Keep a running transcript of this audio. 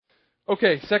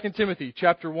Okay, 2 Timothy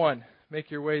chapter 1.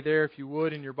 Make your way there if you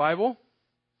would in your Bible.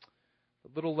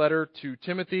 A little letter to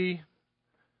Timothy.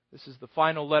 This is the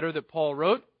final letter that Paul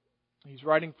wrote. He's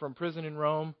writing from prison in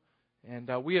Rome, and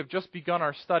we have just begun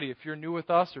our study. If you're new with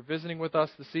us or visiting with us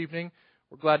this evening,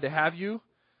 we're glad to have you.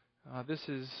 This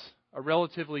is a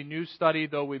relatively new study,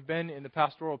 though we've been in the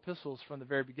pastoral epistles from the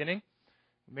very beginning.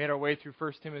 We made our way through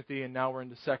 1 Timothy, and now we're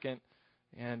into 2.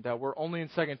 And we're only in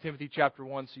 2 Timothy chapter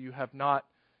 1, so you have not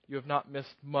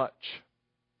missed much.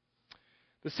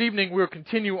 This evening we'll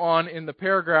continue on in the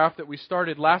paragraph that we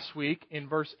started last week in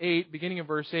verse 8, beginning of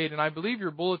verse 8, and I believe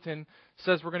your bulletin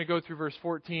says we're going to go through verse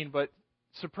 14, but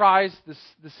surprise,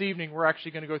 this evening we're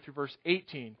actually going to go through verse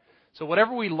 18. So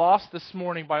whatever we lost this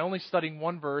morning by only studying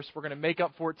one verse, we're going to make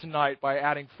up for it tonight by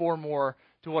adding 4 more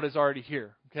to what is already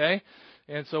here, okay?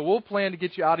 And so we'll plan to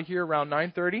get you out of here around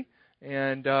 9:30,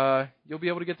 and you'll be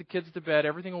able to get the kids to bed.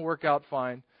 Everything will work out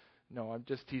fine. No, I'm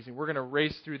just teasing. We're going to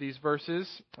race through these verses,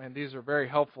 and these are very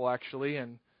helpful, actually,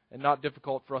 and not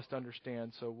difficult for us to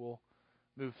understand, so we'll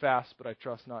move fast, but I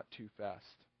trust not too fast.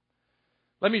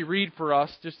 Let me read for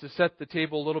us, just to set the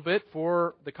table a little bit,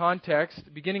 for the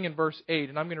context, beginning in verse 8,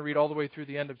 and I'm going to read all the way through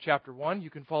the end of chapter 1. You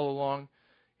can follow along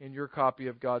in your copy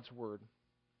of God's Word.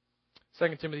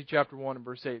 2 Timothy chapter 1 and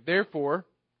verse 8. Therefore,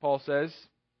 Paul says,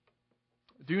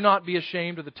 do not be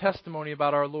ashamed of the testimony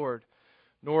about our Lord,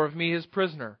 nor of me his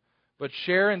prisoner, but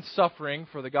share in suffering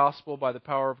for the gospel by the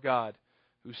power of God,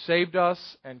 who saved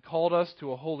us and called us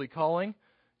to a holy calling,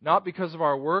 not because of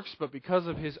our works, but because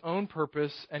of His own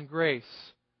purpose and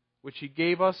grace, which He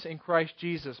gave us in Christ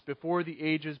Jesus before the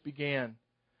ages began,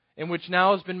 and which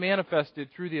now has been manifested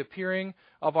through the appearing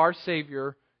of our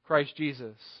Savior, Christ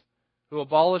Jesus, who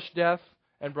abolished death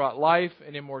and brought life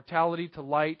and immortality to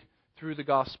light through the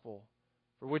gospel,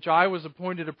 for which I was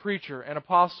appointed a preacher, an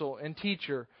apostle, and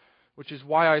teacher, which is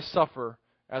why I suffer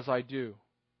as I do.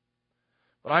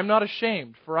 But I am not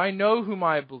ashamed, for I know whom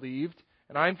I have believed,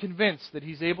 and I am convinced that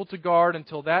He's able to guard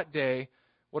until that day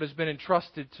what has been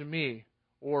entrusted to me,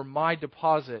 or my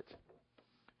deposit.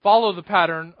 Follow the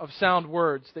pattern of sound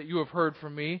words that you have heard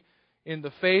from me in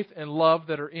the faith and love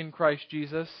that are in Christ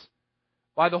Jesus.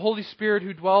 By the Holy Spirit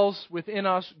who dwells within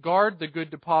us, guard the good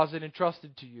deposit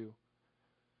entrusted to you.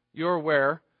 You are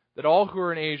aware that all who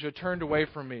are in Asia turned away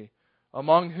from me,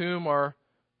 among whom are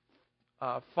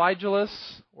Phygellus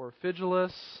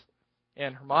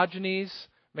and Hermogenes.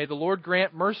 May the Lord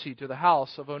grant mercy to the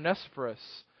house of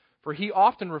Onesiphorus, for he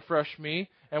often refreshed me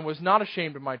and was not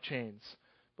ashamed of my chains.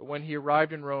 But when he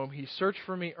arrived in Rome, he searched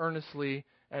for me earnestly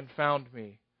and found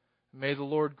me. May the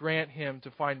Lord grant him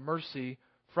to find mercy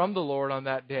from the Lord on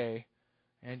that day.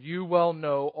 And you well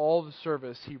know all the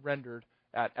service he rendered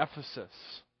at Ephesus.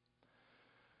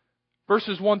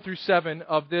 Verses 1 through 7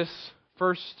 of this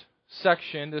first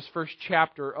section, this first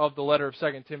chapter of the letter of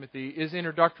 2 Timothy, is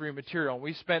introductory material.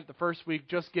 We spent the first week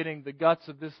just getting the guts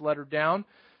of this letter down,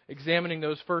 examining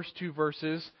those first 2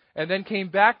 verses, and then came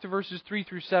back to verses 3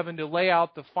 through 7 to lay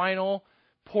out the final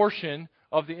portion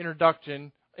of the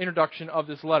introduction of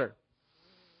this letter.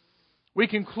 We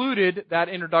concluded that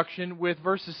introduction with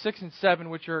verses 6 and 7,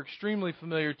 which are extremely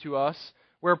familiar to us,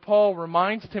 where Paul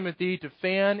reminds Timothy to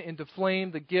fan into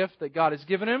flame the gift that God has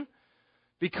given him,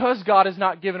 because God has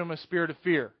not given him a spirit of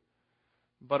fear,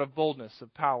 but of boldness,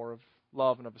 of power, of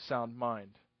love, and of a sound mind.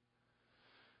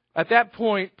 At that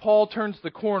point, Paul turns the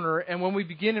corner, and when we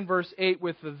begin in verse 8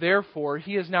 with the therefore,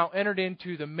 he has now entered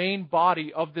into the main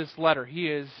body of this letter. He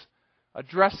is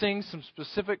addressing some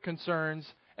specific concerns,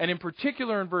 and in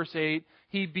particular in verse 8,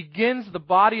 he begins the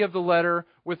body of the letter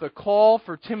with a call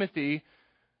for Timothy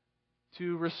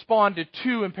to respond to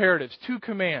 2 imperatives, 2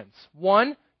 commands.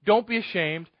 1, don't be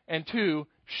ashamed, and 2,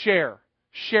 share.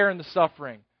 Share in the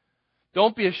suffering.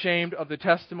 Don't be ashamed of the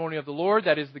testimony of the Lord,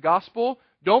 that is the gospel.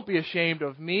 Don't be ashamed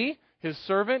of me, His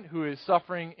servant, who is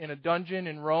suffering in a dungeon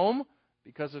in Rome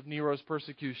because of Nero's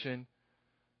persecution.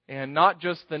 And not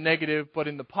just the negative, but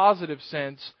in the positive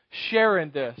sense, share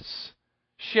in this.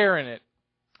 Share in it.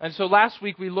 And so last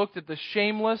week we looked at the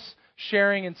shameless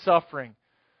sharing in suffering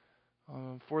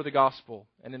for the gospel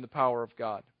and in the power of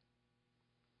God.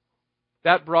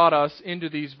 That brought us into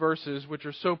these verses, which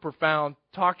are so profound,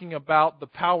 talking about the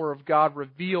power of God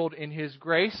revealed in His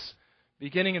grace.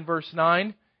 Beginning in verse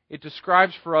 9, it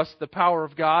describes for us the power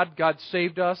of God. God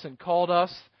saved us and called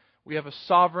us. We have a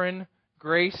sovereign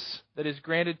grace that is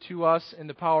granted to us in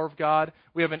the power of God.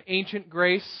 We have an ancient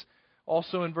grace,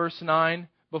 also in verse 9,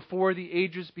 before the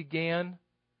ages began.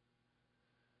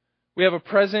 We have a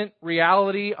present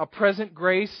reality, a present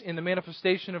grace in the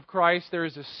manifestation of Christ. There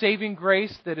is a saving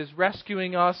grace that is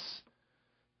rescuing us.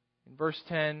 In verse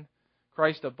 10,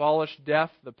 Christ abolished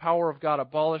death. The power of God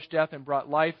abolished death and brought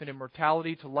life and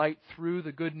immortality to light through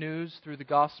the good news, through the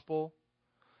gospel.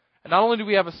 And not only do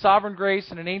we have a sovereign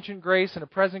grace and an ancient grace and a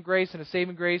present grace and a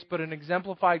saving grace, but an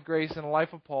exemplified grace in the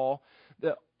life of Paul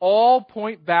that all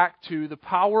point back to the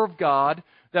power of God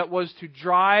that was to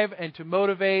drive and to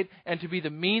motivate and to be the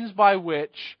means by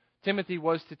which Timothy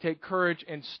was to take courage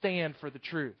and stand for the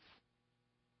truth.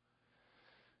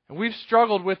 And we've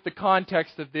struggled with the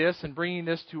context of this and bringing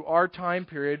this to our time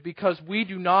period because we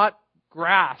do not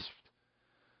grasp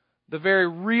the very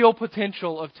real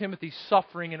potential of Timothy's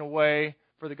suffering in a way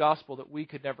for the gospel that we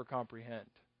could never comprehend.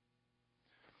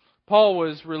 Paul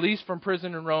was released from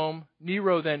prison in Rome.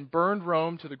 Nero then burned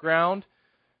Rome to the ground,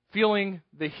 feeling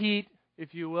the heat,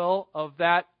 if you will, of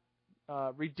that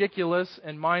ridiculous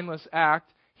and mindless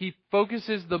act. He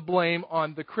focuses the blame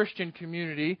on the Christian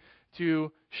community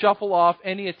to shuffle off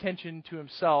any attention to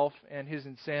himself and his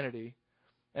insanity.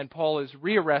 And Paul is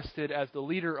rearrested as the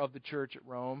leader of the church at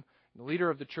Rome, the leader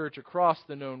of the church across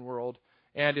the known world,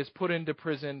 and is put into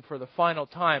prison for the final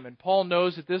time. And Paul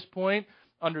knows at this point,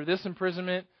 under this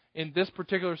imprisonment, in this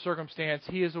particular circumstance,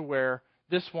 he is aware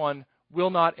this one will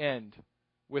not end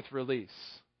with release.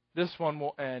 This one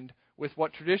will end with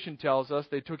what tradition tells us.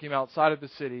 They took him outside of the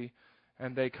city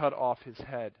and they cut off his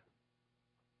head.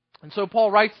 And so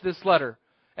Paul writes this letter,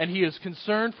 and he is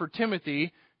concerned for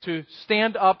Timothy to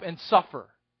stand up and suffer.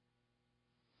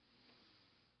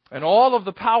 And all of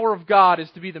the power of God is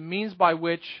to be the means by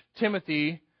which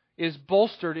Timothy is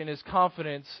bolstered in his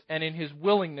confidence and in his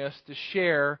willingness to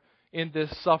share in this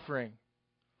suffering.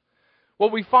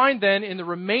 What we find then in the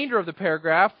remainder of the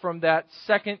paragraph from that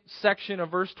second section of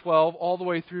verse 12 all the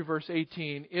way through verse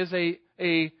 18 is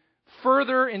a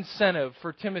further incentive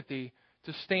for Timothy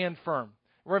to stand firm.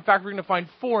 In fact, we're going to find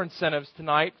 4 incentives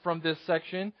tonight from this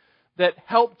section that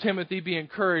help Timothy be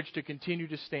encouraged to continue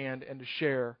to stand and to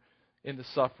share in the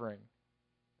suffering.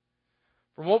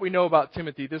 From what we know about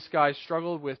Timothy, this guy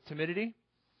struggled with timidity.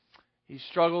 He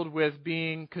struggled with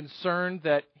being concerned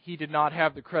that he did not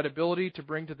have the credibility to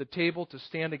bring to the table to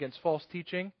stand against false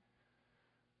teaching.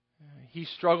 He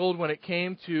struggled when it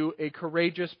came to a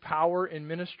courageous power in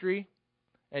ministry,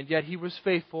 and yet he was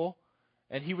faithful,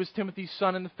 and he was Timothy's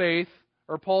son in the faith,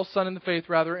 or Paul's son in the faith,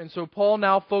 rather. And so Paul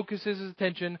now focuses his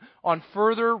attention on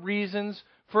further reasons,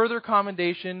 further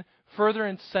commendation, further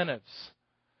incentives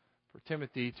for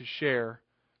Timothy to share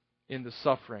in the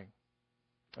suffering.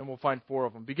 And we'll find 4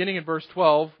 of them. Beginning in verse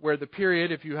 12, where the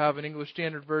period, if you have an English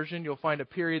Standard Version, you'll find a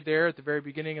period there at the very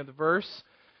beginning of the verse.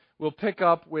 We'll pick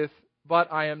up with,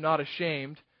 "But I am not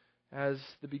ashamed," as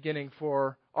the beginning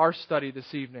for our study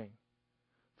this evening.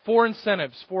 4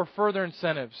 incentives, 4 further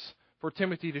incentives for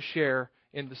Timothy to share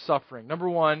in the suffering. Number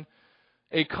 1,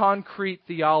 a concrete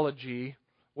theology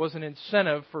was an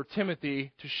incentive for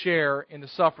Timothy to share in the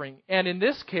suffering. And in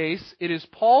this case, it is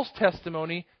Paul's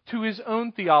testimony to his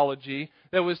own theology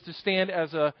that was to stand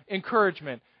as an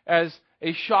encouragement, as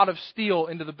a shot of steel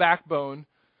into the backbone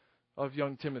of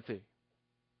young Timothy.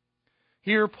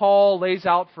 Here Paul lays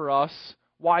out for us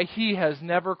why he has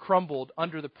never crumbled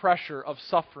under the pressure of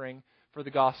suffering for the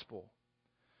gospel.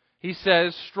 He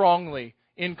says strongly,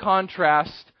 in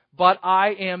contrast, "But I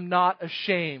am not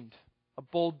ashamed." A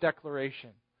bold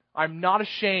declaration. I'm not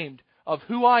ashamed of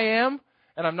who I am,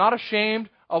 and I'm not ashamed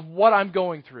of what I'm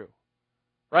going through.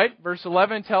 Right? Verse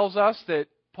 11 tells us that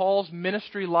Paul's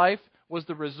ministry life was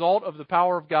the result of the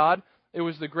power of God. It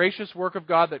was the gracious work of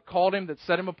God that called him, that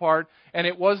set him apart, and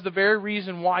it was the very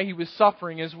reason why he was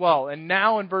suffering as well. And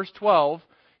now in verse 12,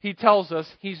 he tells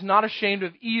us he's not ashamed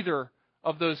of either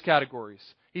of those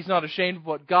categories. He's not ashamed of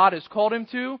what God has called him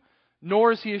to,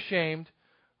 nor is he ashamed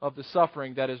of the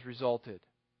suffering that has resulted.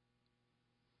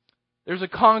 There's a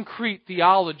concrete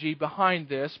theology behind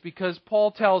this because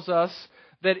Paul tells us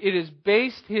that it is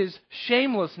based, his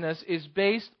shamelessness is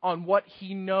based on what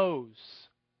he knows.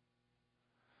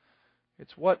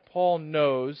 It's what Paul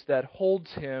knows that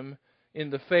holds him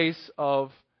in the face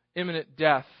of imminent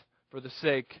death for the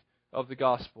sake of the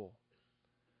gospel.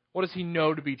 What does he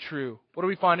know to be true? What do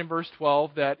we find in verse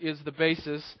 12 that is the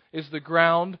basis, is the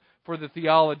ground for the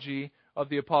theology of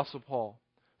the Apostle Paul?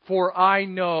 "For I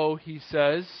know," he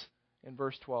says in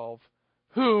verse 12,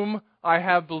 "whom I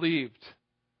have believed."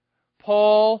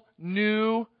 Paul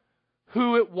knew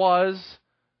who it was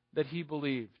that he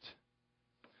believed.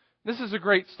 This is a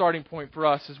great starting point for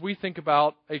us as we think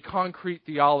about a concrete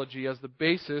theology as the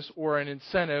basis or an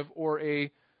incentive or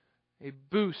a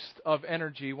boost of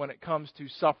energy when it comes to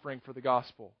suffering for the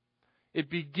gospel. It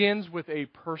begins with a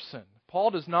person.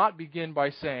 Paul does not begin by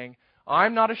saying,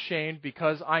 "I'm not ashamed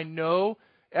because I know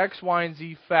X, Y, and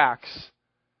Z facts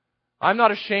I'm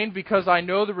not ashamed because I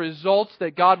know the results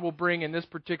that God will bring in this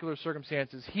particular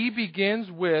circumstances. He begins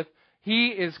with, he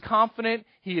is confident,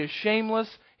 he is shameless,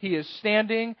 he is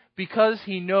standing because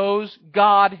he knows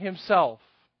God himself.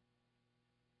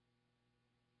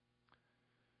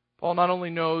 Paul not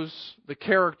only knows the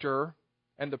character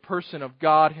and the person of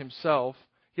God himself,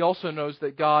 he also knows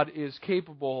that God is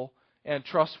capable and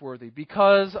trustworthy.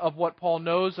 Because of what Paul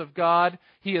knows of God,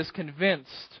 he is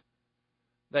convinced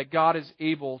that God is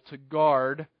able to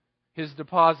guard his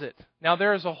deposit. Now,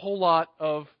 there is a whole lot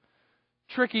of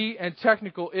tricky and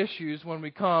technical issues when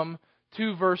we come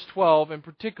to verse 12, in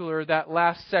particular that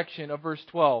last section of verse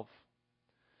 12.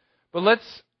 But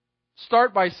let's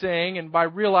start by saying and by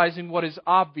realizing what is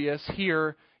obvious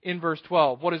here in verse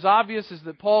 12. What is obvious is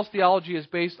that Paul's theology is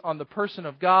based on the person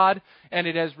of God, and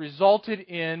it has resulted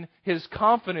in his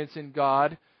confidence in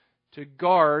God to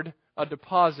guard a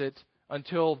deposit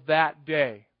until that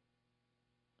day.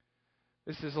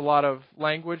 This is a lot of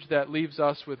language that leaves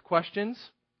us with questions,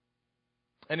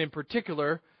 and in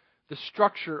particular, the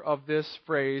structure of this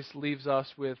phrase leaves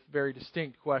us with very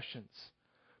distinct questions.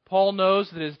 Paul knows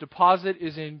that his deposit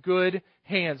is in good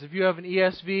hands. If you have an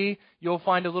ESV, you'll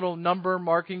find a little number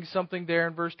marking something there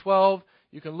in verse 12.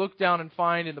 You can look down and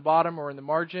find in the bottom or in the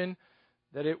margin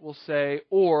that it will say,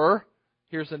 or,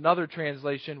 here's another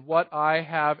translation, what I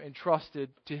have entrusted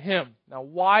to him. Now,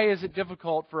 why is it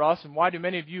difficult for us, and why do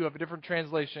many of you have a different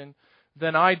translation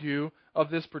than I do of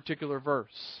this particular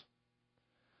verse?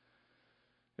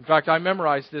 In fact, I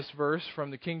memorized this verse from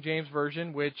the King James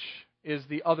Version, which is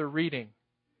the other reading.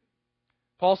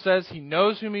 Paul says he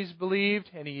knows whom he's believed,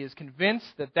 and he is convinced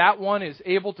that that one is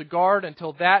able to guard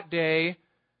until that day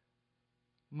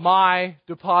my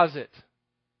deposit.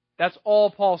 That's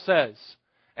all Paul says.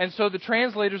 And so the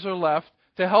translators are left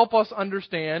to help us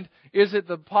understand, is it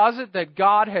the deposit that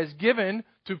God has given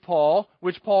to Paul,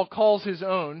 which Paul calls his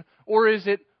own, or is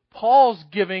it Paul's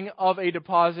giving of a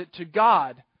deposit to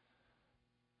God?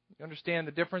 You understand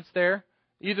the difference there?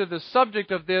 Either the subject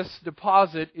of this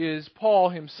deposit is Paul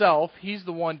himself, he's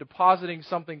the one depositing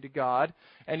something to God,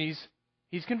 and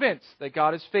he's convinced that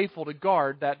God is faithful to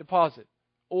guard that deposit.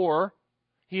 Or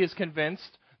he is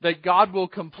convinced that God will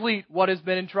complete what has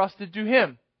been entrusted to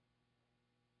him,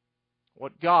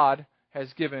 what God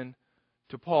has given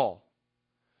to Paul.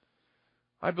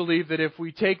 I believe that if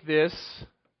we take this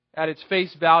at its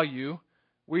face value,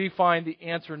 we find the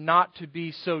answer not to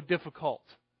be so difficult.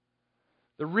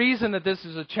 The reason that this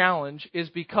is a challenge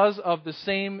is because of the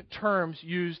same terms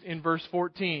used in verse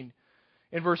 14.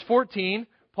 In verse 14,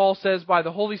 Paul says, by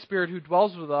the Holy Spirit who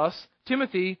dwells with us,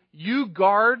 Timothy, you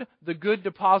guard the good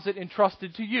deposit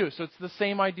entrusted to you. So it's the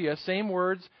same idea, same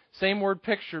words, same word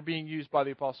picture being used by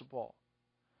the Apostle Paul.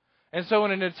 And so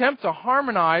in an attempt to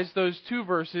harmonize those two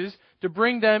verses, to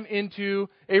bring them into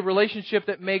a relationship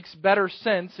that makes better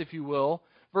sense, if you will,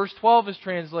 verse 12 is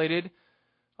translated,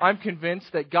 I'm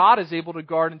convinced that God is able to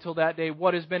guard until that day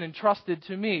what has been entrusted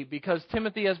to me. Because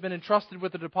Timothy has been entrusted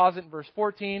with a deposit in verse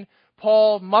 14,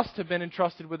 Paul must have been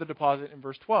entrusted with a deposit in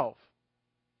verse 12.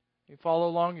 You follow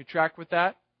along? You track with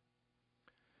that?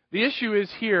 The issue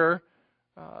is here,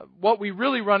 what we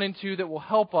really run into that will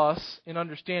help us in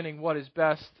understanding what is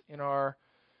best in our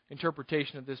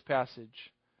interpretation of this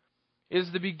passage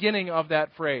is the beginning of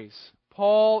that phrase.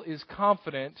 Paul is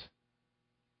confident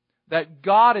that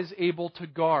God is able to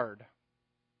guard.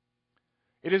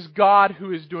 It is God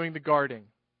who is doing the guarding.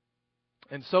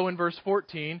 And so in verse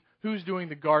 14, who's doing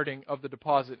the guarding of the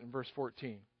deposit in verse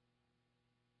 14?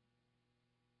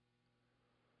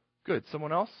 Good.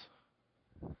 Someone else?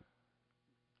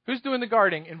 Who's doing the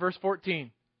guarding in verse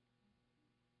 14?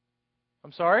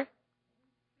 I'm sorry?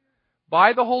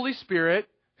 By the Holy Spirit,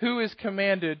 who is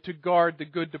commanded to guard the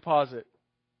good deposit?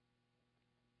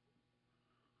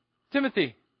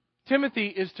 Timothy. Timothy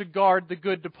is to guard the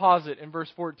good deposit in verse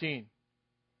 14.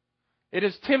 It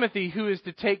is Timothy who is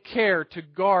to take care to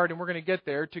guard, and we're going to get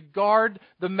there, to guard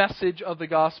the message of the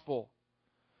gospel.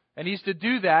 And he's to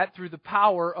do that through the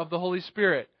power of the Holy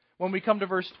Spirit. When we come to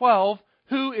verse 12,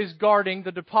 who is guarding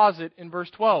the deposit in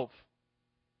verse 12?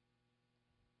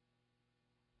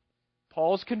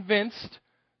 Paul is convinced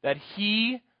that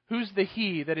who's the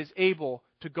he that is able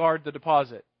to guard the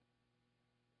deposit?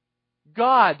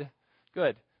 God.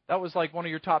 Good. That was like one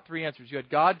of your top three answers. You had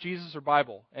God, Jesus, or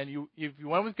Bible. And if you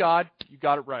went with God, you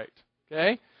got it right.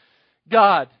 Okay?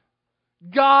 God.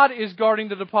 God is guarding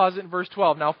the deposit in verse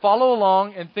 12. Now follow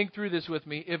along and think through this with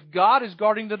me. If God is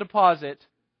guarding the deposit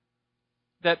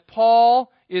that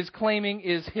Paul is claiming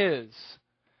is his,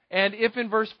 and if in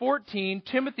verse 14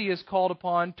 Timothy is called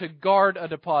upon to guard a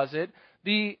deposit,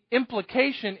 the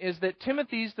implication is that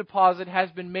Timothy's deposit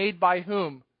has been made by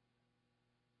whom?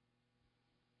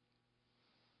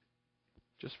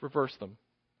 Just reverse them.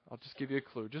 I'll just give you a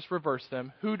clue. Just reverse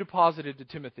them. Who deposited to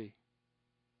Timothy?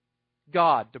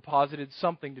 God deposited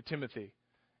something to Timothy.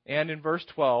 And in verse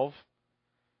 12,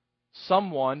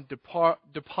 someone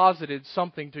deposited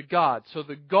something to God. So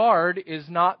the guard is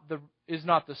not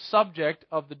the subject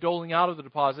of the doling out of the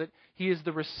deposit. He is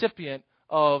the recipient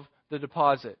of the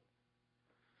deposit.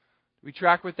 We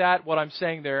track with that. What I'm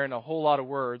saying there in a whole lot of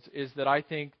words is that I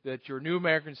think that your New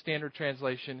American Standard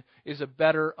Translation is a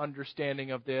better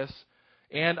understanding of this.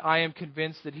 And I am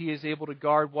convinced that He is able to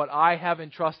guard what I have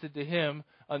entrusted to Him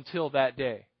until that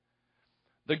day.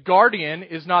 The guardian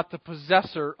is not the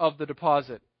possessor of the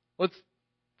deposit. Let's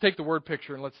take the word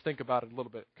picture and let's think about it a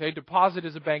little bit. Okay, deposit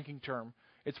is a banking term.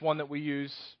 It's one that we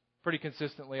use pretty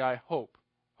consistently, I hope.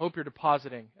 Hope you're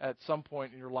depositing at some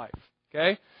point in your life.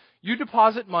 Okay? You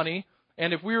deposit money,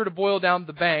 and if we were to boil down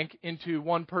the bank into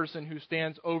one person who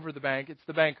stands over the bank, it's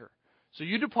the banker. So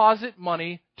you deposit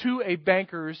money to a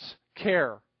banker's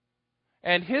care.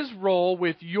 And his role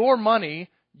with your money,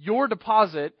 your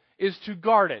deposit, is to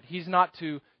guard it. He's not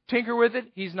to tinker with it.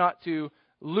 He's not to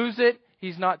lose it.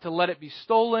 He's not to let it be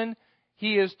stolen.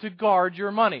 He is to guard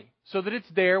your money so that it's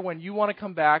there when you want to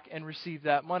come back and receive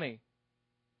that money.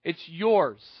 It's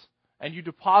yours, and you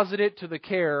deposit it to the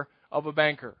care of a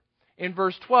banker. In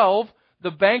verse 12,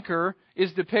 the banker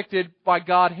is depicted by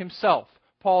God Himself.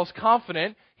 Paul's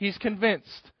confident, he's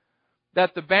convinced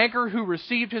that the banker who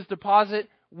received his deposit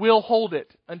will hold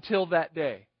it until that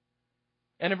day.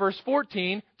 And in verse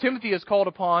 14, Timothy is called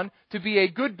upon to be a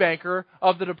good banker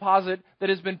of the deposit that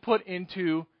has been put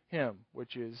into him,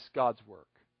 which is God's work.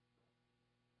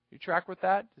 You track with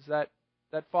that? Does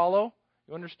that follow?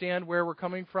 You understand where we're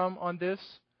coming from on this?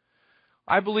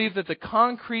 I believe that the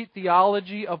concrete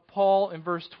theology of Paul in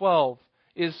verse 12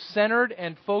 is centered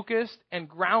and focused and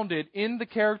grounded in the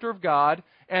character of God,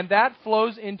 and that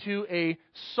flows into a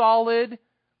solid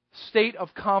state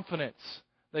of confidence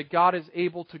that God is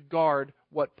able to guard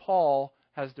what Paul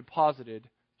has deposited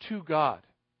to God.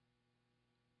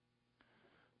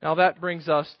 Now that brings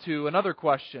us to another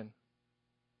question.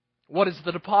 What is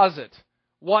the deposit?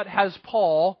 What has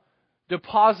Paul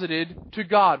deposited to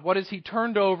God? What has he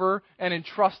turned over and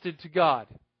entrusted to God?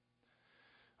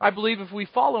 I believe if we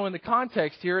follow in the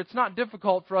context here, it's not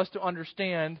difficult for us to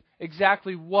understand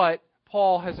exactly what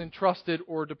Paul has entrusted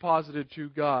or deposited to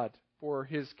God for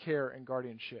his care and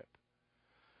guardianship.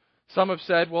 Some have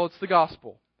said, well, it's the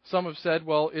gospel. Some have said,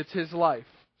 well, it's his life.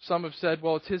 Some have said,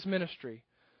 well, it's his ministry.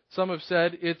 Some have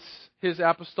said it's his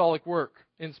apostolic work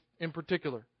in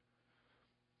particular.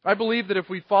 I believe that if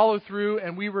we follow through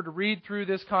and we were to read through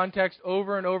this context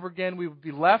over and over again, we would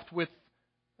be left with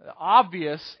the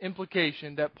obvious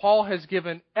implication that Paul has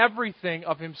given everything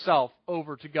of himself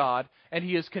over to God, and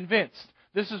he is convinced.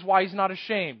 This is why he's not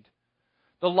ashamed.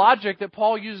 The logic that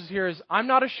Paul uses here is, I'm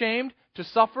not ashamed to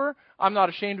suffer. I'm not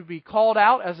ashamed to be called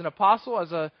out as an apostle,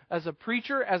 as a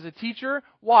preacher, as a teacher.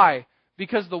 Why?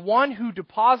 Because the one who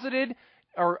deposited,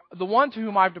 or the one to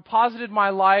whom I've deposited my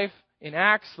life in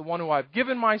Acts, the one who I've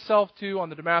given myself to on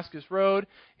the Damascus Road,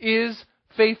 is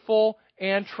faithful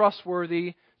and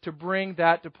trustworthy to bring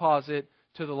that deposit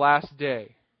to the last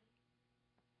day.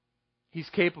 He's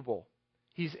capable,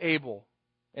 he's able,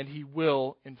 and he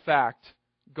will, in fact,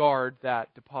 guard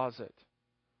that deposit.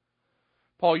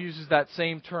 Paul uses that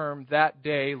same term, that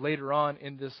day, later on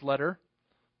in this letter.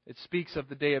 It speaks of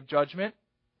the day of judgment,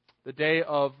 the day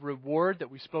of reward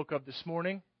that we spoke of this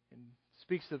morning. It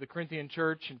speaks to the Corinthian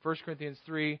church in 1 Corinthians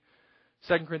 3,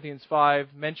 2 Corinthians 5,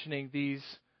 mentioning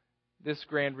this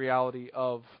grand reality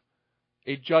of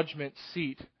a judgment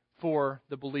seat for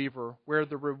the believer, where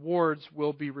the rewards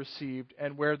will be received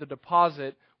and where the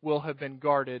deposit will have been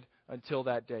guarded until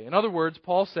that day. In other words,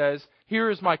 Paul says, here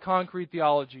is my concrete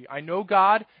theology. I know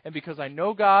God, and because I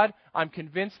know God, I'm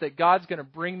convinced that God's going to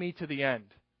bring me to the end.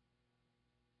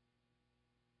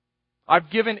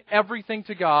 I've given everything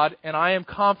to God, and I am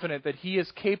confident that He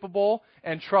is capable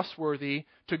and trustworthy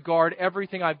to guard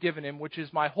everything I've given Him, which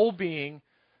is my whole being,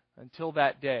 until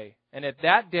that day. And at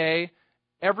that day,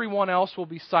 everyone else will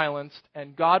be silenced,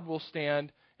 and God will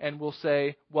stand and will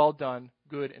say, well done,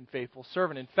 good and faithful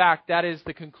servant. In fact, that is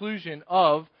the conclusion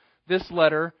of this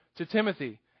letter to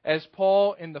Timothy, as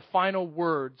Paul, in the final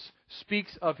words,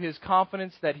 speaks of his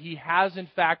confidence that he has in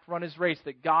fact run his race,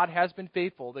 that God has been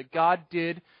faithful, that God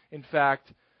did in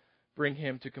fact bring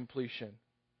him to completion.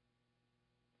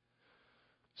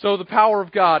 So the power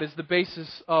of God is the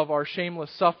basis of our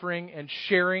shameless suffering and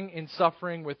sharing in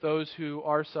suffering with those who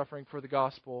are suffering for the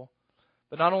gospel.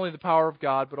 But not only the power of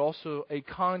God, but also a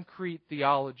concrete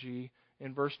theology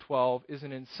in verse 12 is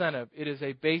an incentive. It is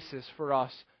a basis for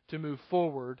us to move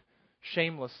forward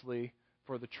shamelessly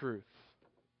for the truth.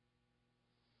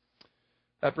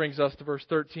 That brings us to verse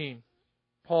 13.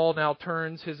 Paul now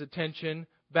turns his attention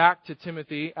back to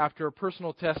Timothy. After a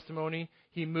personal testimony,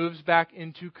 he moves back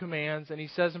into commands, and he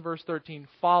says in verse 13,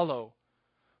 follow,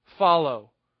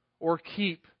 or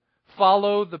keep.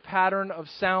 Follow the pattern of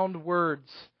sound words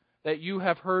that you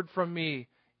have heard from me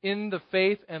in the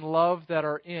faith and love that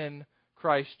are in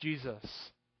Christ Jesus.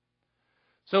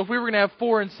 So if we were going to have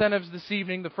 4 incentives this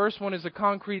evening, the first one is a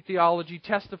concrete theology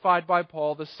testified by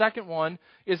Paul. The second one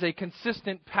is a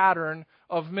consistent pattern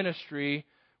of ministry,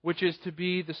 which is to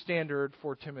be the standard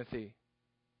for Timothy.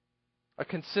 A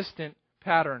consistent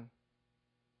pattern.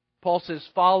 Paul says,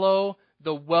 follow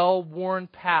the well-worn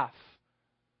path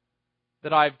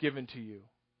that I've given to you.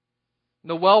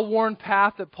 The well-worn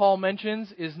path that Paul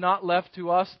mentions is not left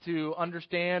to us to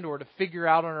understand or to figure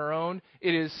out on our own.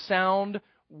 It is sound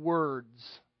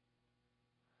words.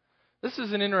 This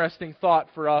is an interesting thought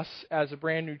for us as a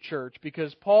brand new church,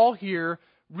 because Paul here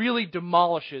really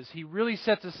demolishes, he really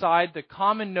sets aside the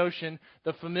common notion,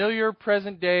 the familiar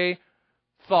present-day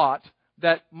thought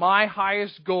that my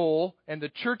highest goal and the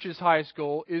church's highest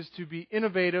goal is to be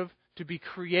innovative, to be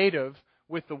creative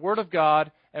with the Word of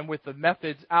God and with the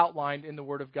methods outlined in the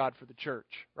Word of God for the church,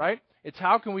 right? It's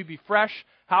how can we be fresh?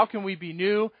 How can we be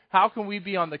new? How can we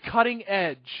be on the cutting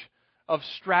edge of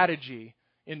strategy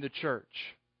in the church?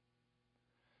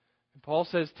 And Paul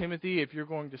says, Timothy, if you're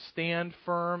going to stand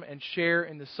firm and share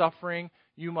in the suffering,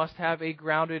 you must have a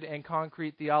grounded and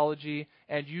concrete theology,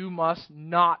 and you must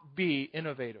not be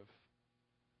innovative.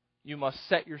 You must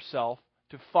set yourself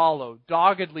to follow,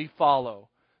 doggedly follow,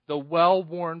 the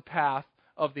well-worn path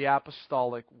of the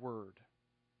apostolic word.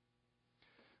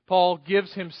 Paul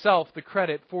gives himself the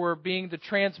credit for being the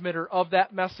transmitter of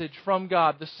that message from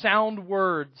God, the sound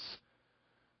words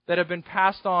that have been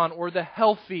passed on, or the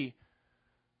healthy,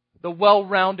 the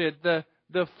well-rounded,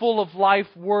 the full of life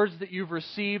words that you've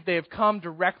received. They have come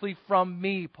directly from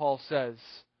me, Paul says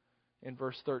in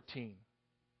verse 13.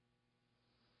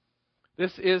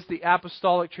 This is the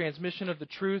apostolic transmission of the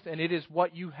truth, and it is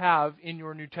what you have in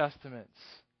your New Testaments.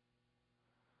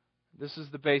 This is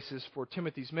the basis for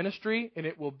Timothy's ministry, and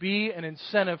it will be an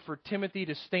incentive for Timothy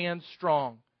to stand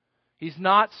strong. He's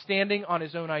not standing on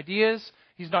his own ideas.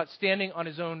 He's not standing on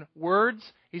his own words.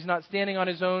 He's not standing on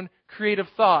his own creative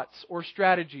thoughts or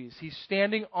strategies. He's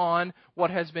standing on what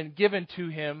has been given to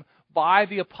him by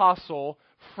the apostle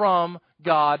from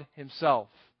God himself.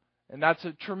 And that's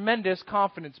a tremendous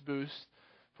confidence boost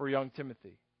for young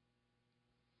Timothy.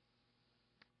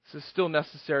 This is still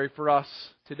necessary for us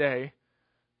today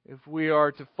if we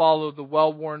are to follow the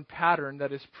well-worn pattern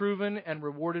that is proven and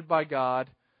rewarded by God.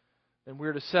 Then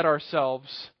we're to set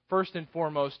ourselves, first and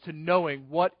foremost, to knowing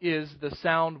what is the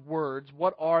sound words,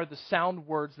 what are the sound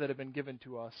words that have been given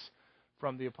to us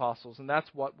from the apostles. And that's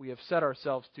what we have set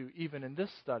ourselves to even in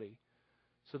this study,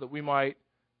 so that we might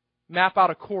map out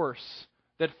a course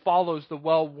that follows the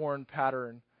well-worn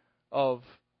pattern of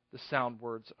the sound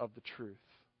words of the truth.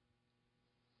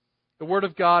 The Word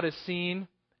of God is seen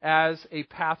as a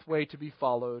pathway to be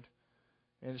followed,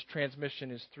 and its transmission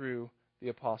is through the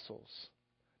apostles.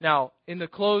 Now, in the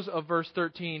close of verse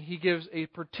 13, he gives a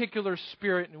particular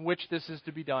spirit in which this is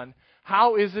to be done.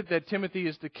 How is it that Timothy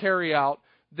is to carry out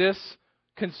this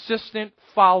consistent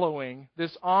following,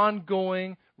 this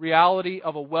ongoing reality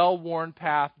of a well-worn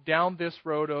path down this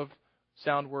road of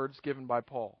sound words given by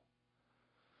Paul?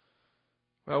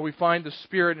 Well, we find the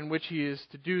spirit in which he is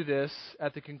to do this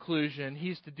at the conclusion.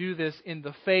 He's to do this in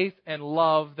the faith and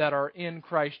love that are in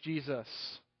Christ Jesus.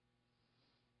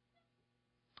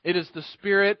 It is the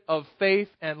spirit of faith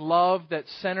and love that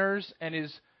centers and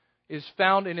is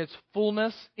found in its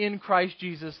fullness in Christ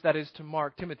Jesus that is to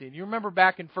mark Timothy. And you remember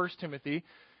back in 1 Timothy,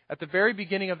 at the very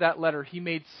beginning of that letter, he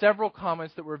made several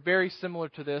comments that were very similar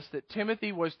to this, that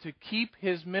Timothy was to keep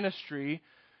his ministry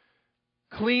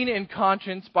clean in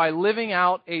conscience by living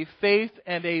out a faith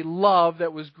and a love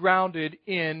that was grounded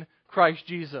in Christ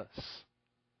Jesus.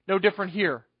 No different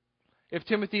here. If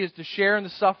Timothy is to share in the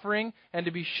suffering and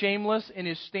to be shameless in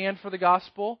his stand for the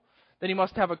gospel, then he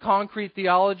must have a concrete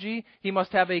theology. He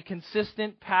must have a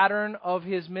consistent pattern of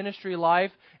his ministry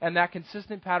life, and that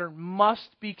consistent pattern must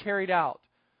be carried out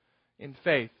in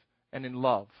faith and in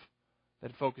love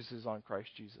that focuses on Christ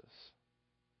Jesus.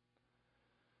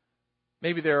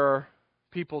 Maybe there are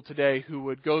people today who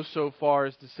would go so far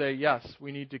as to say, yes,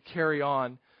 we need to carry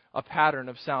on a pattern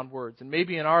of sound words. And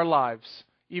maybe in our lives,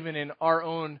 even in our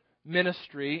own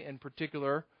ministry in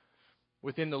particular,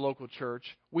 within the local church,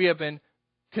 we have been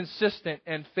consistent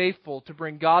and faithful to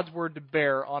bring God's Word to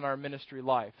bear on our ministry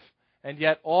life. And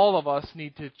yet all of us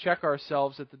need to check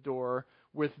ourselves at the door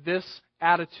with this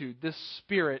attitude, this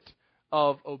spirit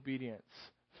of obedience,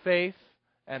 faith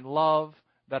and love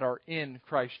that are in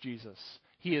Christ Jesus.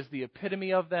 He is the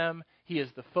epitome of them. He is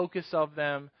the focus of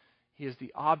them. He is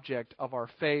the object of our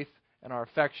faith and our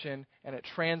affection, and it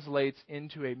translates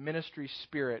into a ministry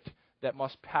spirit that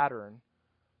must pattern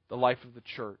the life of the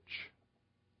church.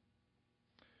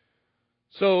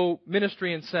 So,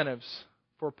 ministry incentives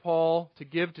for Paul to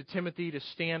give to Timothy to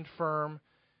stand firm.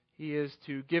 He is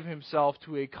to give himself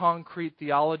to a concrete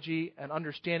theology and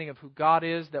understanding of who God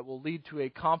is that will lead to a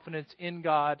confidence in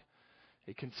God,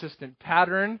 a consistent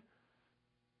pattern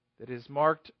that is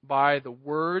marked by the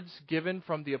words given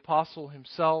from the apostle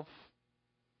himself.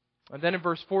 And then in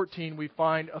verse 14 we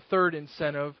find a third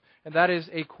incentive, and that is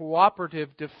a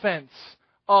cooperative defense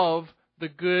of the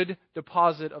good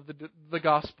deposit of the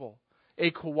gospel. A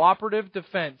cooperative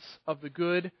defense of the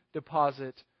good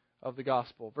deposit of the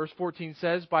gospel. Verse 14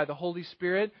 says, by the Holy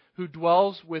Spirit who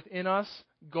dwells within us,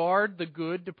 guard the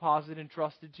good deposit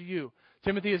entrusted to you.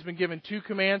 Timothy has been given two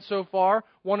commands so far.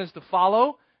 One is to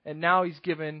follow, and now he's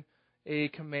given a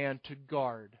command to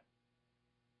guard.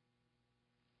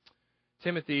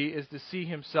 Timothy is to see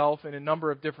himself in a number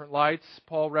of different lights.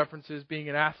 Paul references being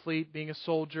an athlete, being a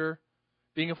soldier,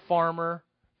 being a farmer,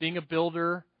 being a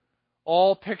builder.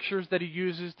 All pictures that he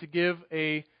uses to give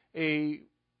an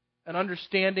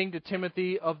understanding to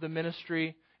Timothy of the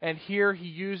ministry. And here he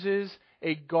uses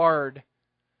a guard,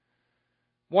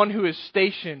 one who is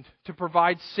stationed to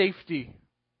provide safety.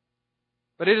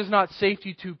 But it is not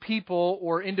safety to people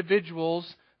or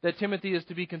individuals that Timothy is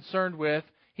to be concerned with.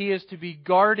 He is to be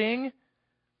guarding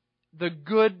the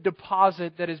good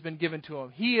deposit that has been given to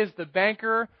him. He is the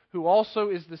banker who also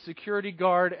is the security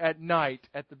guard at night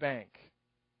at the bank.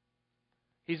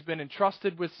 He's been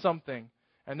entrusted with something,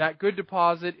 and that good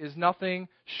deposit is nothing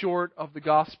short of the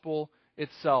gospel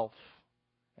itself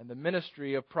and the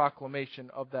ministry of proclamation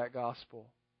of that gospel.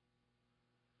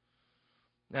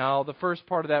 Now, the first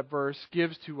part of that verse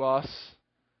gives to us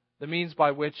the means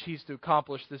by which he's to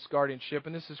accomplish this guardianship,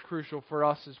 and this is crucial for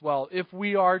us as well. If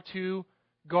we are to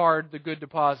guard the good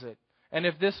deposit, and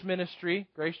if this ministry,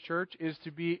 Grace Church, is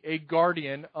to be a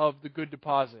guardian of the good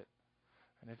deposit,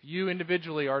 and if you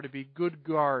individually are to be good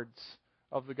guards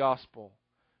of the gospel,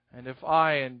 and if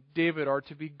I and David are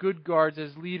to be good guards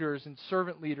as leaders and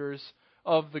servant leaders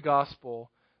of the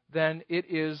gospel, then it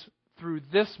is through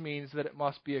this means that it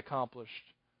must be accomplished.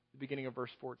 The beginning of verse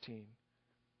 14.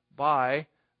 By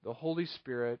the Holy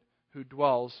Spirit who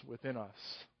dwells within us.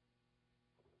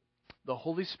 The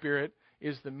Holy Spirit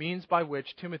is the means by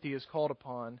which Timothy is called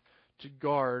upon to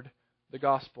guard the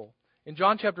gospel. In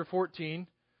John chapter 14,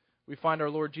 we find our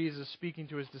Lord Jesus speaking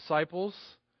to his disciples,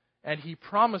 and he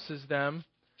promises them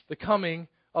the coming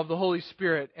of the Holy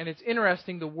Spirit. And it's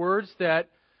interesting the words that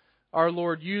our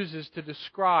Lord uses to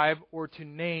describe or to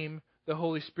name the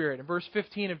Holy Spirit. In verse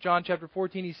 15 of John chapter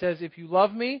 14, he says, if you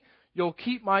love me, you'll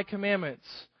keep my commandments.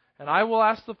 And I will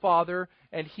ask the Father,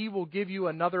 and he will give you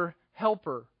another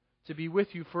helper to be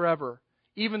with you forever,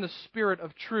 even the Spirit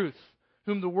of truth,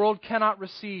 whom the world cannot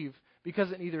receive,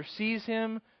 because it neither sees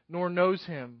him nor knows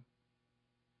him.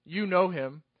 You know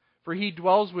him, for he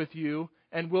dwells with you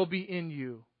and will be in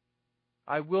you.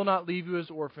 I will not leave you as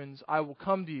orphans. I will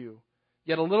come to you.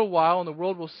 Yet a little while, and the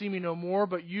world will see me no more,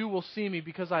 but you will see me,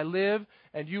 because I live,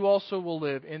 and you also will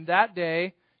live. In that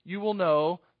day you will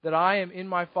know that I am in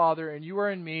my Father, and you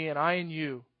are in me, and I in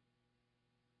you.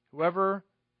 Whoever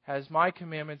has my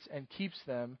commandments and keeps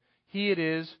them, he it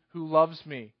is who loves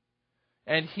me.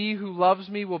 And he who loves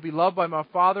me will be loved by my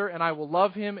Father, and I will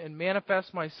love him and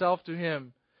manifest myself to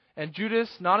him. And Judas,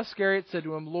 not Iscariot, said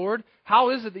to him, Lord,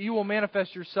 how is it that you will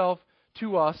manifest yourself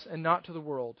to us and not to the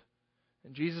world?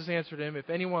 And Jesus answered him, if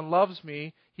anyone loves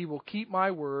me, he will keep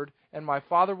my word, and my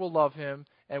Father will love him,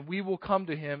 and we will come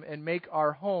to him and make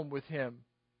our home with him.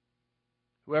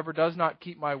 Whoever does not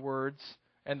keep my words,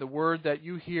 and the word that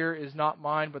you hear is not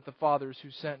mine, but the Father's who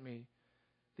sent me.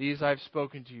 These I have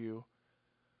spoken to you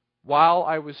while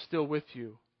I was still with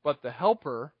you. But the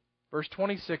Helper, verse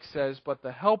 26 says, but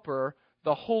the Helper,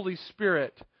 the Holy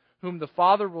Spirit, whom the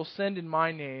Father will send in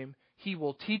my name, he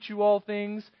will teach you all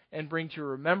things and bring to your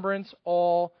remembrance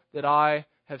all that I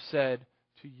have said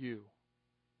to you.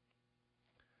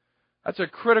 That's a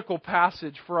critical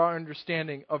passage for our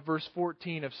understanding of verse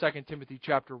 14 of 2 Timothy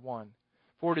chapter 1.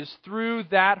 For it is through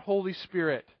that Holy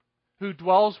Spirit who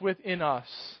dwells within us,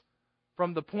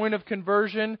 from the point of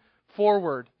conversion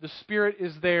forward, the Spirit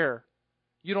is there.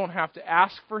 You don't have to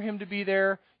ask for him to be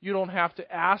there. You don't have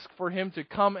to ask for him to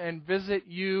come and visit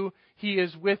you. He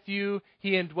is with you.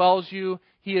 He indwells you.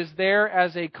 He is there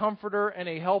as a comforter and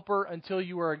a helper until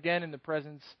you are again in the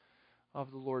presence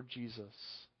of the Lord Jesus.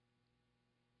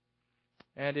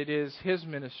 And it is his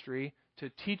ministry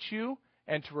to teach you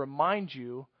and to remind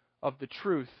you of the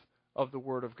truth of the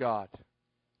Word of God.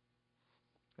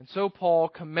 And so Paul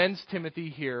commends Timothy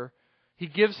here. He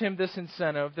gives him this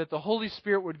incentive that the Holy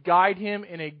Spirit would guide him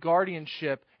in a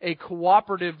guardianship, a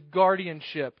cooperative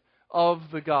guardianship of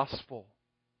the gospel.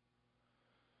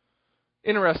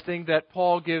 Interesting that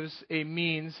Paul gives a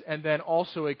means and then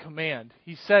also a command.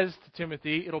 He says to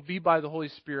Timothy, it'll be by the Holy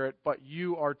Spirit, but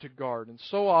you are to guard. And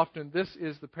so often this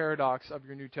is the paradox of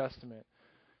your New Testament.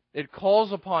 It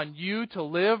calls upon you to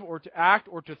live or to act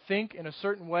or to think in a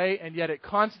certain way, and yet it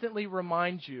constantly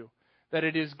reminds you that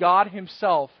it is God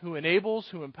Himself who enables,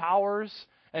 who empowers,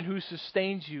 and who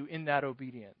sustains you in that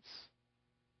obedience.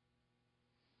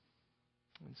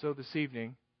 And so this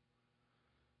evening,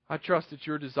 I trust it's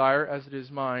your desire, as it is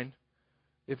mine,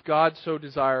 if God so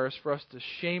desires, for us to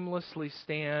shamelessly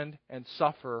stand and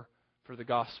suffer for the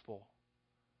gospel.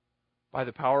 By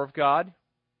the power of God,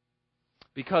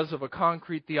 because of a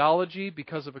concrete theology,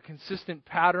 because of a consistent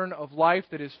pattern of life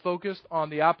that is focused on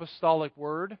the apostolic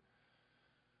word,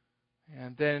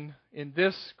 and then in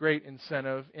this great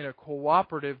incentive, in a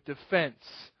cooperative defense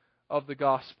of the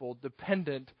gospel,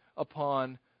 dependent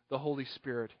upon the Holy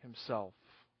Spirit Himself.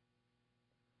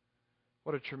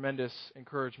 What a tremendous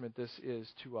encouragement this is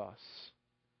to us.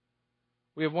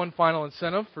 We have one final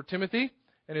incentive for Timothy,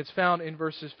 and it's found in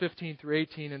verses 15 through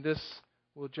 18, and this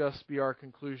will just be our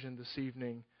conclusion this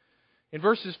evening. In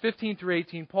verses 15 through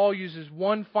 18, Paul uses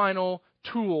one final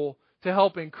tool to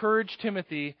help encourage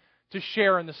Timothy to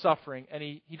share in the suffering. And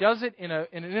he does it in an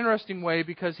interesting way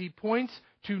because he points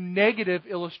to negative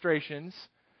illustrations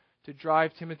to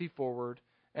drive Timothy forward.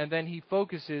 And then he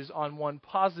focuses on one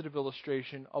positive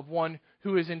illustration of one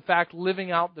who is in fact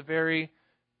living out the very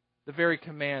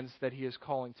commands that he is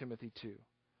calling Timothy to.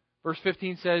 Verse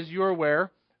 15 says, "You are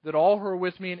aware that all who are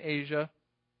with me in Asia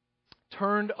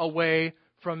turned away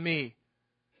from me."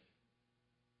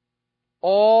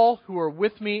 All who are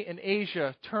with me in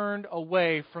Asia turned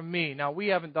away from me. Now, we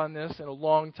haven't done this in a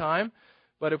long time,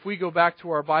 but if we go back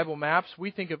to our Bible maps, we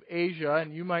think of Asia,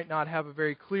 and you might not have a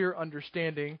very clear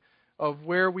understanding of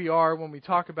where we are when we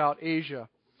talk about Asia.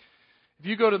 If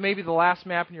you go to maybe the last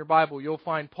map in your Bible, you'll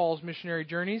find Paul's missionary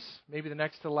journeys, maybe the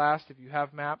next to last if you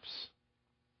have maps.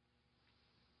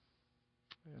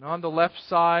 And on the left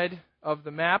side of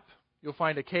the map, you'll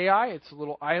find Achaia. It's a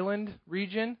little island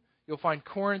region. You'll find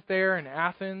Corinth there and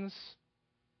Athens.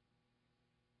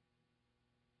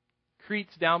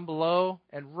 Crete's down below.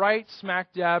 And right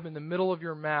smack dab in the middle of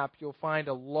your map, you'll find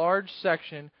a large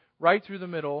section right through the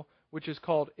middle, which is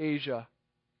called Asia.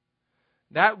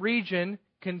 That region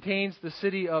contains the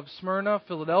city of Smyrna,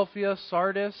 Philadelphia,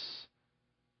 Sardis,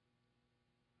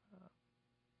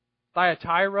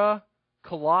 Thyatira,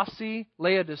 Colossae,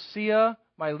 Laodicea,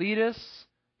 Miletus.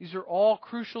 These are all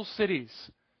crucial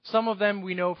cities. Some of them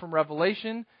we know from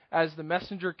Revelation as the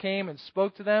messenger came and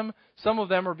spoke to them. Some of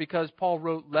them are because Paul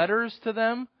wrote letters to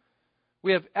them.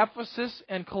 We have Ephesus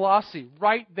and Colossae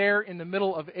right there in the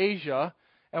middle of Asia.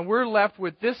 And we're left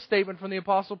with this statement from the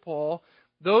Apostle Paul.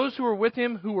 Those who were with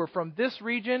him who were from this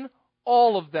region,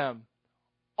 all of them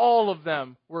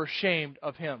were ashamed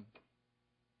of him.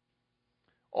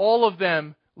 All of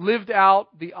them lived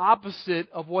out the opposite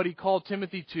of what he called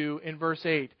Timothy to in verse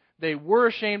 8. They were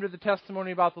ashamed of the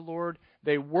testimony about the Lord.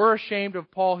 They were ashamed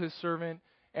of Paul, his servant,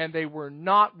 and they were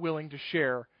not willing to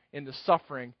share in the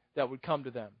suffering that would come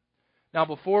to them. Now,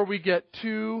 before we get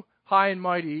too high and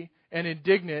mighty and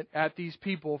indignant at these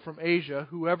people from Asia,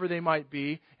 whoever they might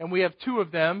be, and we have two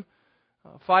of them,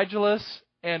 Phygelus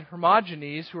and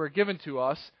Hermogenes, who are given to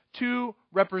us, two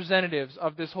representatives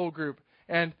of this whole group.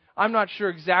 And I'm not sure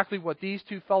exactly what these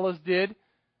two fellows did.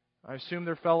 I assume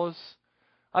they're fellows.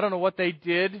 I don't know what they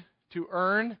did to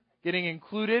earn getting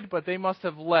included, but they must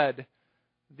have led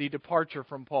the departure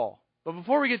from Paul. But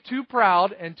before we get too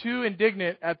proud and too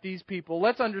indignant at these people,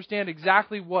 let's understand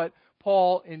exactly what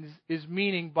Paul is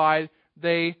meaning by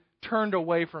they turned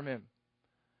away from him.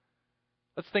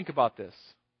 Let's think about this.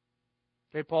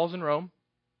 Okay, Paul's in Rome.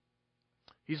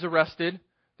 He's arrested.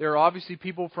 There are obviously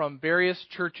people from various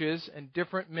churches and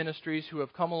different ministries who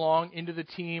have come along into the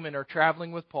team and are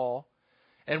traveling with Paul.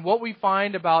 And what we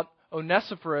find about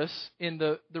Onesiphorus in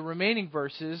the remaining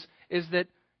verses is that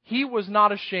he was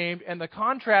not ashamed, and the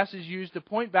contrast is used to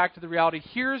point back to the reality.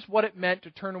 Here's what it meant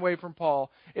to turn away from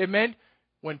Paul. It meant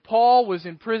when Paul was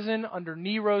in prison under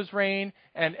Nero's reign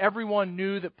and everyone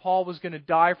knew that Paul was going to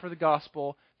die for the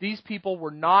gospel, these people were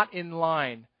not in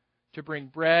line to bring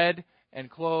bread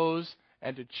and clothes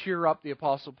and to cheer up the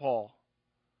Apostle Paul.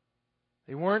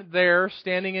 They weren't there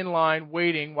standing in line,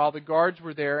 waiting while the guards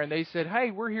were there, and they said,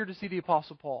 "Hey, we're here to see the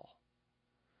Apostle Paul."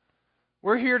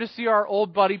 We're here to see our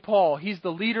old buddy Paul. He's the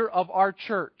leader of our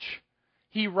church.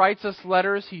 He writes us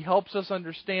letters. He helps us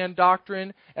understand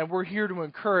doctrine. And we're here to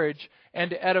encourage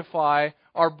and to edify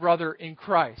our brother in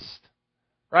Christ.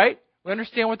 Right? We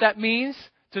understand what that means?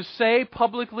 To say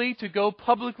publicly, to go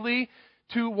publicly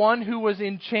to one who was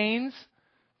in chains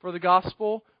for the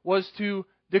gospel, was to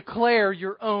declare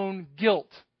your own guilt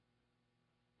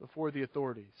before the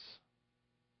authorities.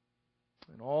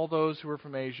 And all those who were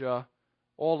from Asia,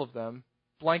 all of them,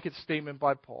 blanket statement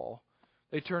by Paul,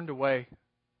 they turned away.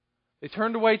 They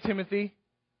turned away Timothy.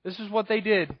 This is what they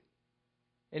did.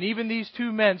 And even these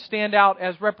two men stand out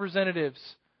as representatives.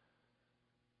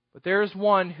 But there is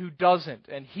one who doesn't,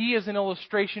 and he is an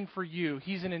illustration for you.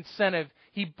 He's an incentive.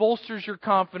 He bolsters your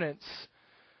confidence.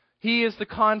 He is the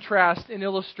contrast in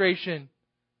illustration.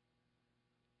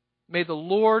 May the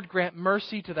Lord grant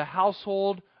mercy to the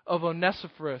household of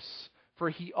Onesiphorus, for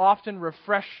he often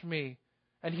refreshed me,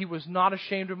 and he was not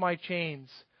ashamed of my chains.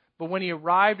 But when he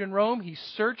arrived in Rome, he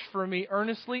searched for me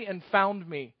earnestly and found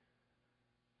me.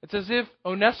 It's as if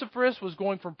Onesiphorus was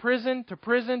going from prison to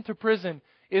prison to prison.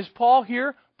 Is Paul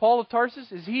here? Paul of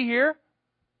Tarsus, is he here?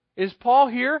 Is Paul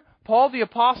here? Paul the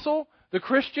apostle, the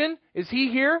Christian, is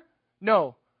he here?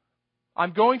 No.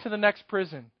 I'm going to the next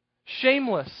prison.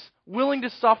 Shameless, willing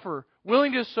to suffer,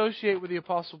 willing to associate with the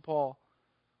apostle Paul.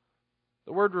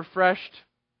 The word refreshed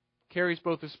carries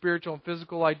both a spiritual and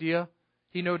physical idea.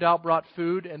 He no doubt brought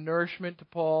food and nourishment to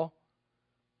Paul,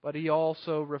 but he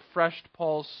also refreshed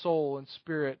Paul's soul and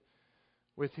spirit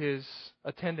with his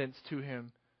attendance to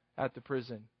him at the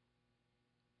prison.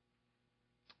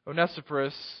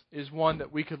 Onesiphorus is one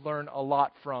that we could learn a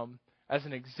lot from as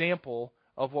an example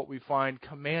of what we find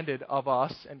commanded of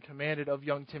us and commanded of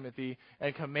young Timothy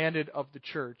and commanded of the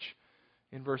church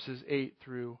in verses 8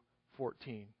 through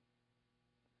 14.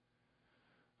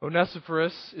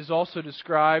 Onesiphorus is also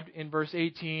described in verse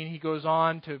 18. He goes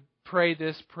on to pray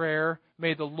this prayer,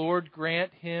 "May the Lord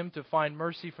grant him to find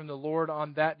mercy from the Lord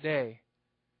on that day.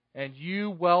 And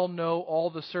you well know all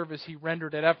the service he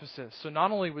rendered at Ephesus." So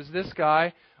not only was this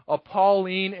guy a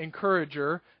Pauline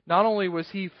encourager, not only was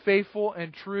he faithful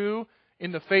and true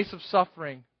in the face of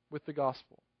suffering with the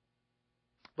gospel,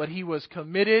 but he was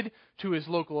committed to his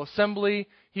local assembly.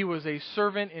 He was a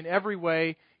servant in every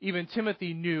way. Even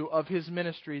Timothy knew of his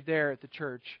ministry there at the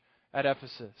church at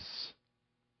Ephesus.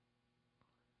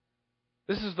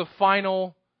 This is the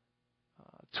final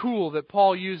tool that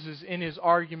Paul uses in his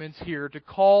arguments here to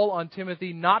call on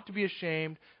Timothy not to be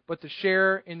ashamed, but to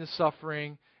share in the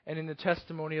suffering and in the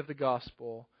testimony of the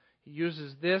gospel. He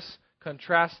uses this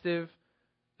contrastive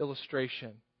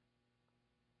illustration.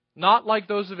 Not like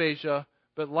those of Asia,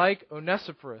 but like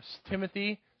Onesiphorus.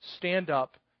 Timothy, stand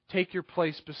up, take your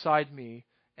place beside me,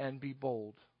 and be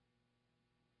bold.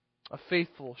 A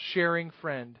faithful, sharing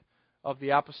friend of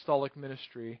the apostolic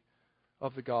ministry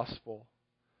of the gospel.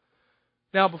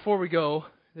 Now, before we go,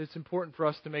 it's important for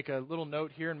us to make a little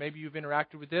note here, and maybe you've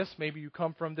interacted with this, maybe you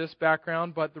come from this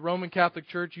background, but the Roman Catholic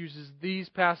Church uses these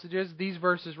passages, these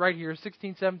verses right here,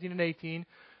 16, 17, and 18,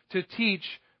 to teach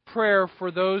prayer for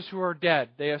those who are dead.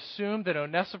 They assume that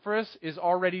Onesiphorus is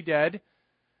already dead,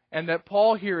 and that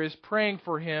Paul here is praying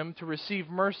for him to receive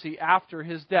mercy after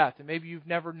his death. And maybe you've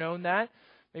never known that.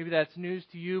 Maybe that's news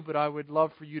to you, but I would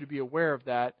love for you to be aware of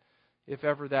that if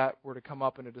ever that were to come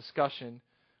up in a discussion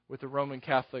with a Roman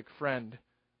Catholic friend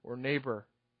or neighbor.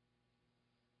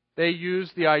 They use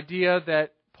the idea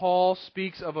that Paul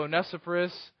speaks of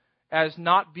Onesiphorus as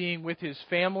not being with his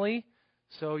family.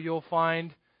 So you'll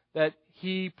find that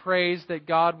he prays that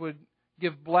God would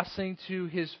give blessing to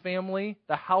his family,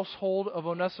 the household of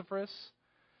Onesiphorus.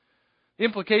 The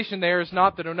implication there is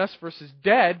not that Onesiphorus is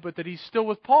dead, but that he's still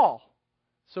with Paul.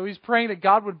 So he's praying that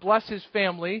God would bless his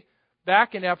family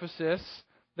back in Ephesus,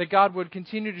 that God would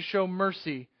continue to show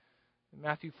mercy.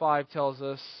 Matthew 5 tells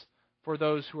us, for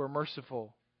those who are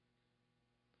merciful.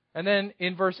 And then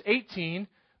in verse 18,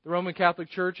 the Roman Catholic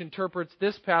Church interprets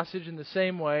this passage in the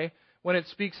same way when it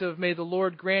speaks of, "May the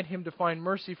Lord grant him to find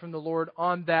mercy from the Lord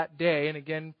on that day." And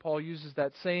again, Paul uses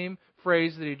that same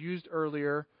phrase that he'd used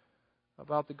earlier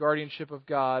about the guardianship of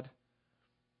God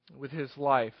with his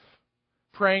life.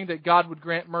 Praying that God would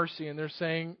grant mercy. And they're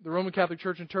saying, the Roman Catholic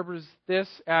Church interprets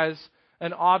this as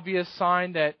an obvious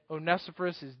sign that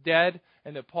Onesiphorus is dead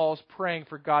and that Paul is praying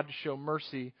for God to show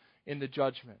mercy in the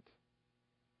judgment.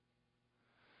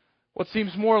 What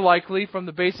seems more likely from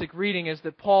the basic reading is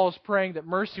that Paul is praying that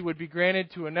mercy would be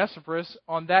granted to Onesiphorus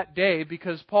on that day,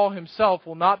 because Paul himself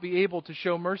will not be able to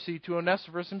show mercy to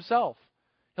Onesiphorus himself.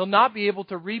 He'll not be able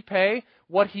to repay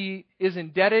what he is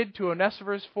indebted to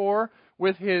Onesiphorus for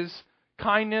with his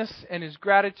kindness and his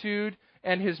gratitude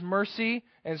and His mercy,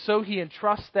 and so he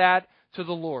entrusts that to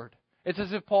the Lord. It's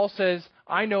as if Paul says,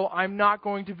 I know I'm not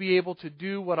going to be able to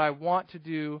do what I want to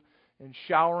do in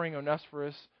showering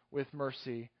Onesiphorus with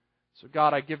mercy. So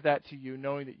God, I give that to you,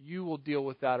 knowing that you will deal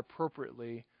with that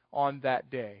appropriately on that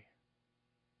day.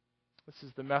 This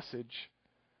is the message.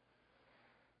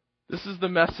 This is the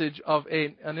message of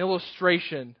an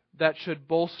illustration that should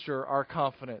bolster our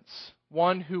confidence.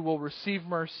 One who will receive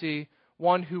mercy,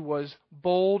 one who was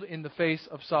bold in the face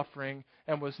of suffering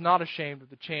and was not ashamed of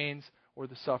the chains or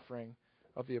the suffering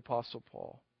of the Apostle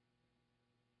Paul.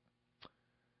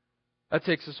 That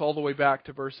takes us all the way back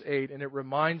to verse 8, and it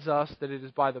reminds us that it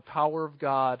is by the power of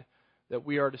God that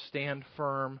we are to stand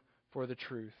firm for the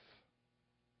truth.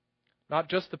 Not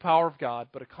just the power of God,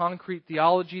 but a concrete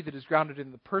theology that is grounded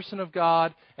in the person of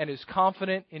God and is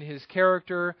confident in His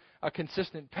character, a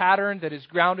consistent pattern that is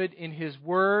grounded in His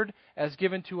Word as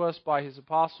given to us by His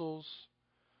apostles,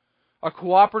 a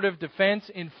cooperative defense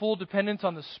in full dependence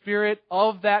on the Spirit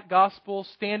of that gospel,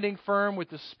 standing firm with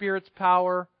the Spirit's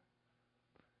power,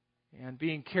 and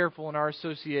being careful in our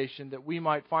association that we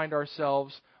might find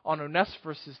ourselves on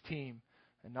Onesiphorus' team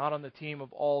and not on the team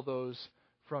of all those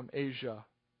from Asia.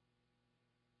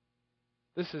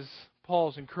 This is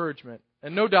Paul's encouragement.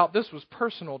 And no doubt this was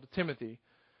personal to Timothy.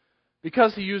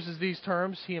 Because he uses these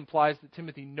terms, he implies that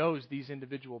Timothy knows these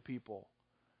individual people.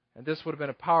 And this would have been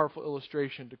a powerful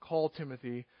illustration to call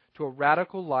Timothy to a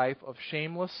radical life of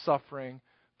shameless suffering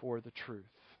for the truth.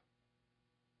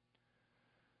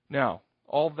 Now,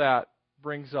 all that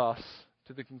brings us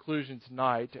to the conclusion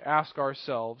tonight to ask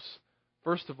ourselves,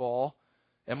 first of all,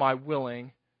 am I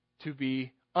willing to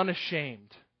be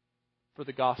unashamed for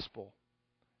the gospel?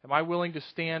 Am I willing to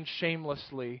stand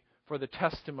shamelessly for the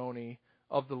testimony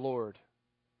of the Lord?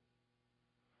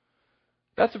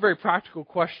 That's a very practical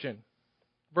question.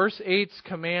 Verse 8's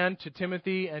command to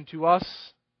Timothy and to us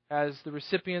as the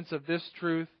recipients of this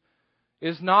truth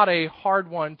is not a hard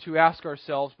one to ask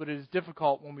ourselves, but it is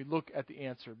difficult when we look at the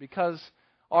answer, because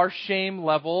our shame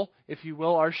level, if you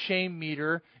will, our shame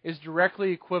meter, is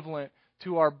directly equivalent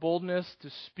to our boldness to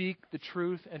speak the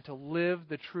truth and to live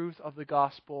the truth of the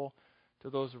gospel to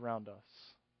those around us.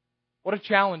 What a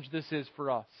challenge this is for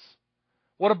us.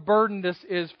 What a burden this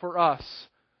is for us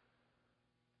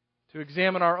to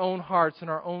examine our own hearts and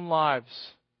our own lives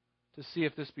to see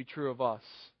if this be true of us.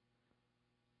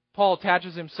 Paul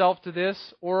attaches himself to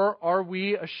this, or are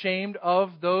we ashamed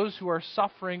of those who are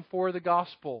suffering for the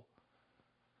gospel?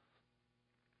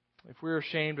 If we're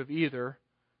ashamed of either,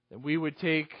 then we would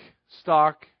take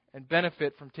stock and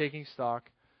benefit from taking stock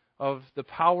of the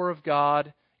power of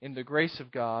God in the grace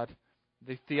of God,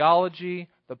 the theology,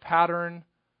 the pattern,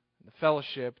 and the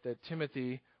fellowship that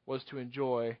Timothy was to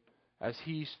enjoy as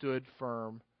he stood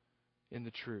firm in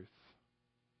the truth.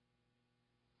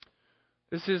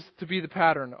 This is to be the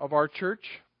pattern of our church.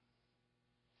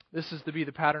 This is to be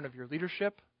the pattern of your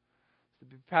leadership.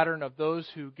 The pattern of those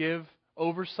who give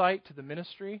oversight to the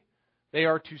ministry. They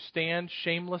are to stand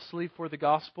shamelessly for the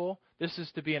gospel. This is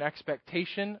to be an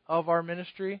expectation of our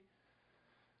ministry.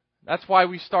 That's why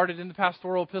we started in the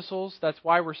pastoral epistles. That's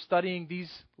why we're studying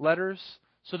these letters,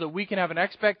 so that we can have an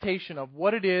expectation of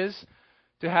what it is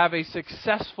to have a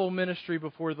successful ministry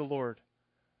before the Lord.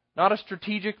 Not a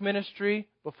strategic ministry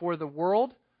before the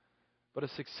world, but a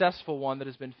successful one that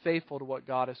has been faithful to what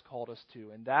God has called us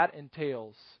to. And that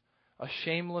entails a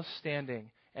shameless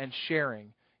standing and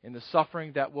sharing in the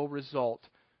suffering that will result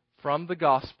from the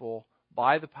gospel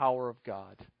by the power of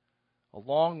God,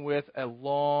 along with a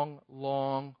long,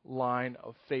 long line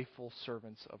of faithful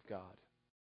servants of God.